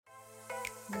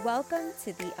Welcome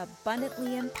to the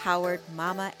Abundantly Empowered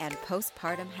Mama and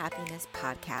Postpartum Happiness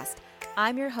Podcast.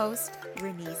 I'm your host,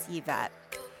 Renese Yvette.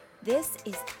 This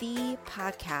is the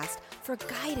podcast for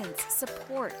guidance,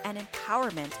 support, and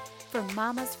empowerment for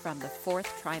mamas from the fourth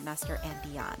trimester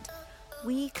and beyond.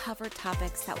 We cover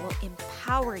topics that will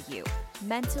empower you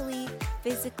mentally,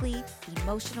 physically,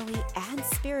 emotionally, and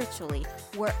spiritually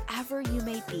wherever you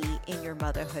may be in your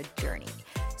motherhood journey.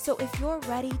 So if you're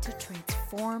ready to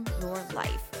transform your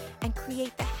life and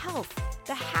create the health,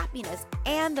 the happiness,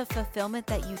 and the fulfillment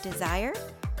that you desire,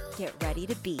 get ready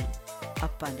to be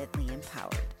abundantly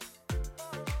empowered.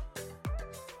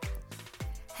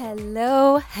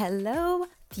 Hello,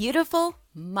 beautiful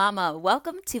mama.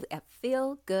 Welcome to a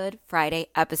Feel Good Friday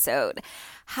episode.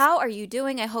 How are you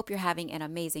doing? I hope you're having an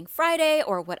amazing Friday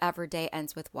or whatever day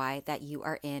ends with Y that you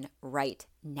are in right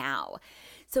now.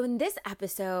 So in this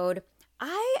episode,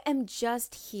 I am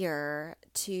just here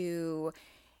to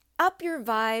up your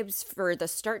vibes for the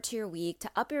start to your week, to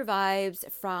up your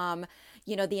vibes from,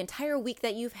 the entire week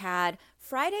that you've had.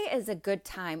 Friday is a good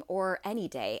time, or any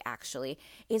day actually,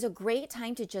 is a great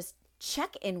time to just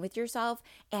check in with yourself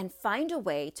and find a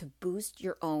way to boost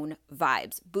your own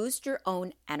vibes, boost your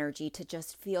own energy to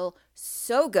just feel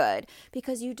so good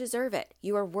because you deserve it.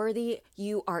 You are worthy.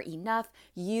 You are enough.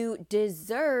 You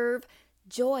deserve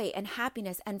joy and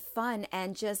happiness and fun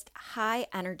and just high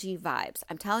energy vibes.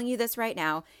 I'm telling you this right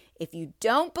now. If you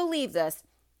don't believe this,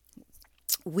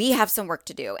 we have some work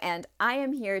to do, and I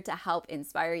am here to help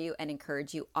inspire you and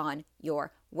encourage you on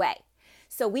your way.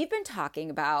 So we've been talking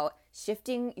about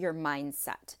shifting your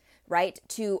mindset, right?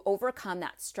 To overcome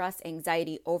that stress,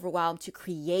 anxiety, overwhelm, to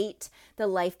create the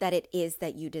life that it is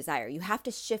that you desire. You have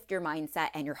to shift your mindset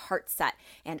and your heart set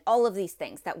and all of these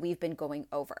things that we've been going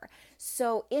over.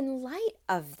 So in light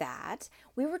of that,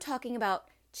 we were talking about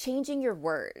changing your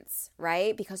words,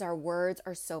 right? Because our words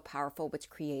are so powerful, which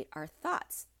create our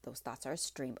thoughts. Those thoughts are a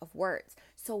stream of words.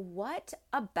 So what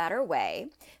a better way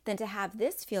than to have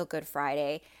this Feel Good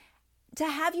Friday to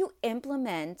have you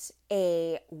implement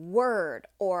a word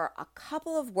or a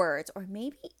couple of words or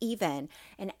maybe even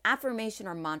an affirmation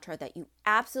or mantra that you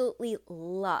absolutely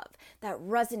love, that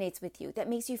resonates with you, that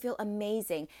makes you feel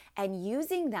amazing, and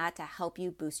using that to help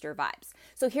you boost your vibes.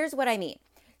 So here's what I mean.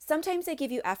 Sometimes I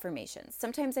give you affirmations.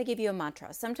 Sometimes I give you a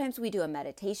mantra. Sometimes we do a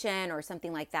meditation or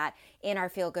something like that in our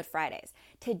Feel Good Fridays.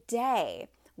 Today,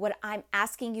 what I'm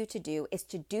asking you to do is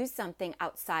to do something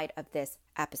outside of this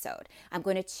episode. I'm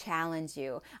going to challenge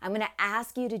you. I'm going to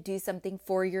ask you to do something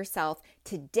for yourself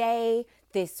today,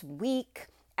 this week,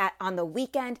 on the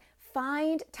weekend.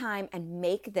 Find time and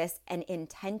make this an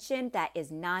intention that is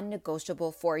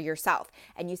non-negotiable for yourself.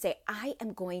 And you say, I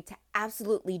am going to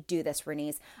absolutely do this,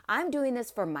 Renese. I'm doing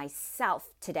this for myself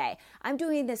today. I'm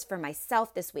doing this for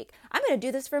myself this week. I'm going to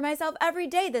do this for myself every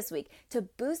day this week to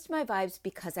boost my vibes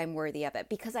because I'm worthy of it,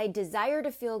 because I desire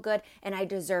to feel good and I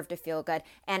deserve to feel good,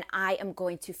 and I am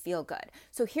going to feel good.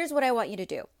 So here's what I want you to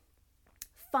do.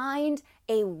 Find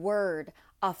a word,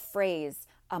 a phrase,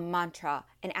 a mantra,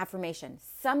 an affirmation,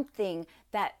 something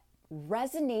that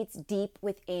resonates deep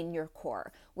within your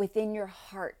core, within your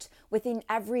heart, within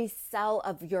every cell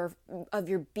of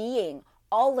your being,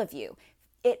 all of you.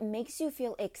 It makes you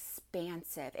feel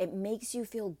expansive. It makes you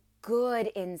feel good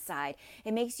inside.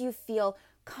 It makes you feel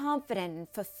confident and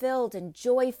fulfilled and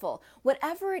joyful.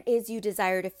 Whatever it is you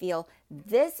desire to feel,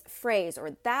 this phrase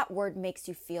or that word makes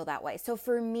you feel that way. So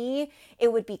for me,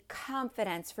 it would be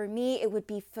confidence. For me, it would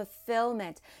be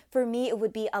fulfillment. For me, it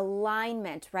would be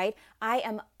alignment, right? I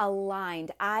am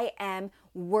aligned. I am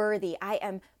worthy. I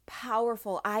am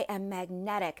powerful. I am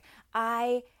magnetic.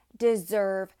 I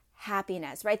deserve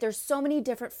happiness, right? There's so many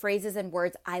different phrases and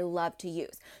words I love to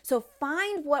use. So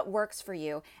find what works for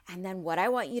you. And then what I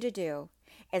want you to do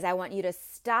is I want you to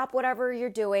stop whatever you're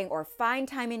doing or find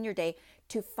time in your day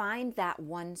to find that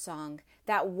one song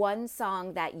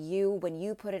that you, when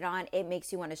you put it on, it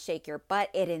makes you want to shake your butt.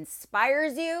 It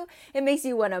inspires you. It makes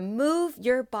you want to move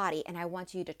your body. And I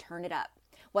want you to turn it up,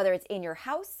 whether it's in your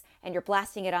house and you're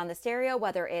blasting it on the stereo,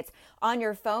 whether it's on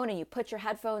your phone and you put your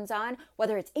headphones on,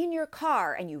 whether it's in your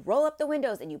car and you roll up the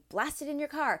windows and you blast it in your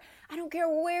car. I don't care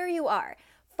where you are.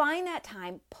 Find that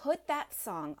time, put that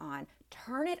song on,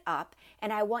 turn it up,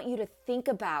 and I want you to think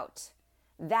about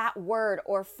that word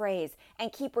or phrase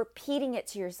and keep repeating it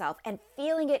to yourself and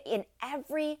feeling it in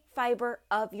every fiber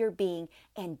of your being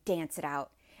and dance it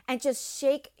out. And just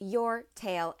shake your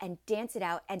tail and dance it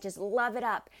out and just love it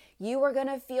up. You are going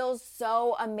to feel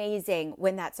so amazing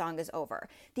when that song is over.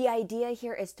 The idea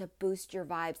here is to boost your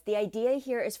vibes. The idea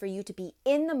here is for you to be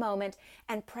in the moment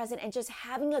and present and just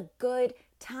having a good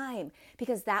time,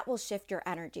 because that will shift your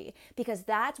energy, because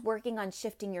that's working on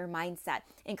shifting your mindset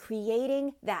and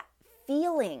creating that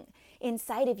feeling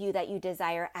inside of you that you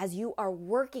desire as you are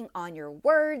working on your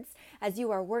words, as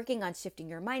you are working on shifting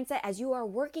your mindset, as you are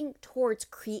working towards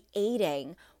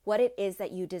creating what it is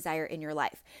that you desire in your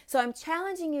life. So I'm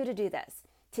challenging you to do this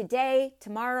today,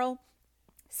 tomorrow,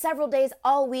 several days,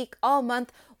 all week, all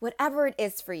month, whatever it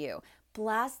is for you.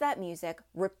 Blast that music,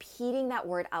 repeating that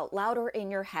word out loud or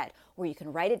in your head, or you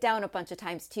can write it down a bunch of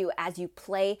times too as you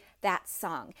play that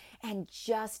song, and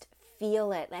just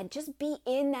feel it and just be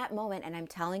in that moment. And I'm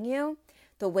telling you,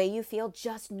 the way you feel,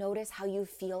 just notice how you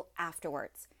feel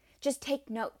afterwards. Just take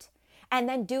note and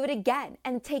then do it again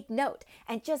and take note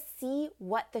and just see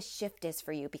what the shift is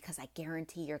for you, because I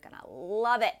guarantee you're going to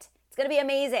love it. It's going to be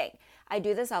amazing. I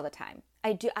do this all the time.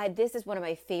 This is one of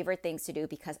my favorite things to do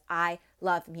because I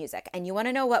love music. And you want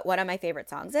to know what one of my favorite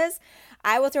songs is?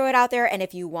 I will throw it out there. And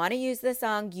if you want to use this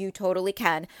song, you totally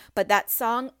can. But that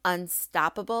song,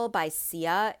 Unstoppable by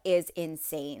Sia, is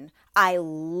insane. I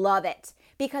love it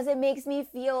because it makes me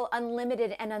feel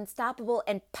unlimited and unstoppable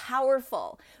and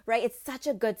powerful, right? It's such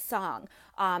a good song.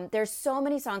 There's so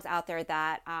many songs out there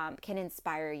that can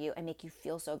inspire you and make you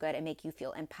feel so good and make you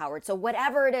feel empowered. So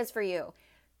whatever it is for you,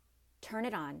 turn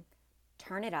it on,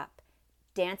 turn it up,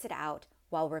 dance it out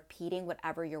while repeating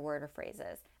whatever your word or phrase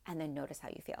is, and then notice how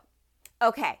you feel.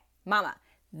 Okay, mama,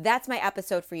 that's my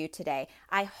episode for you today.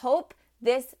 I hope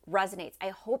this resonates. I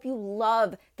hope you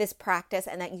love this practice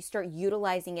and that you start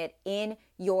utilizing it in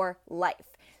your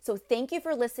life. So thank you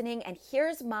for listening. And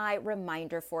here's my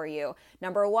reminder for you.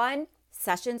 Number one,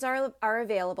 sessions are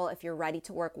available if you're ready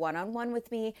to work one-on-one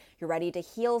with me. You're ready to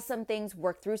heal some things,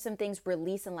 work through some things,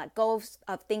 release and let go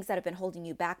of things that have been holding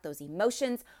you back, those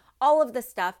emotions, all of the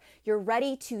stuff. You're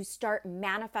ready to start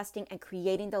manifesting and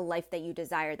creating the life that you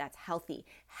desire that's healthy,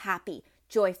 happy,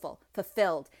 joyful,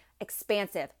 fulfilled,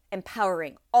 expansive,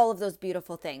 empowering, all of those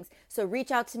beautiful things. So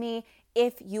reach out to me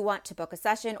if you want to book a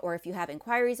session or if you have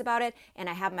inquiries about it. And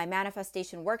I have my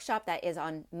manifestation workshop that is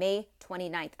on May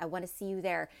 29th. I want to see you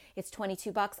there. It's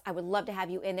 $22. I would love to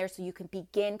have you in there so you can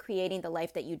begin creating the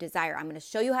life that you desire. I'm going to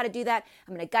show you how to do that.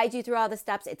 I'm going to guide you through all the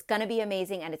steps. It's going to be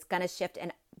amazing and it's going to shift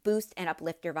and boost and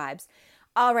uplift your vibes.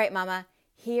 All right, mama,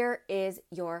 here is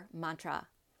your mantra.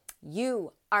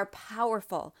 You are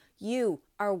powerful. You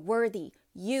are worthy.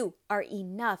 You are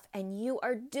enough and you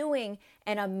are doing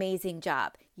an amazing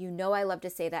job. You know I love to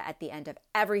say that at the end of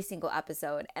every single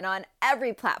episode and on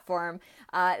every platform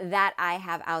that I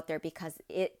have out there, because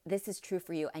this is true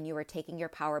for you and you are taking your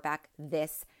power back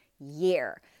this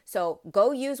year. So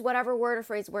go use whatever word or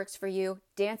phrase works for you,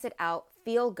 dance it out,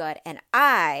 feel good, and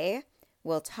I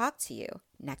will talk to you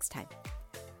next time.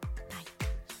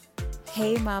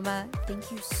 Hey mama,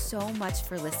 thank you so much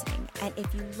for listening. And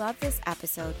if you love this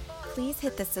episode, please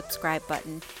hit the subscribe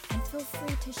button and feel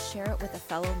free to share it with a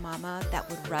fellow mama that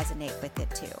would resonate with it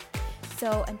too.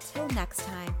 So until next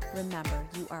time, remember,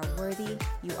 you are worthy,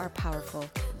 you are powerful,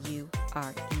 you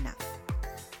are enough.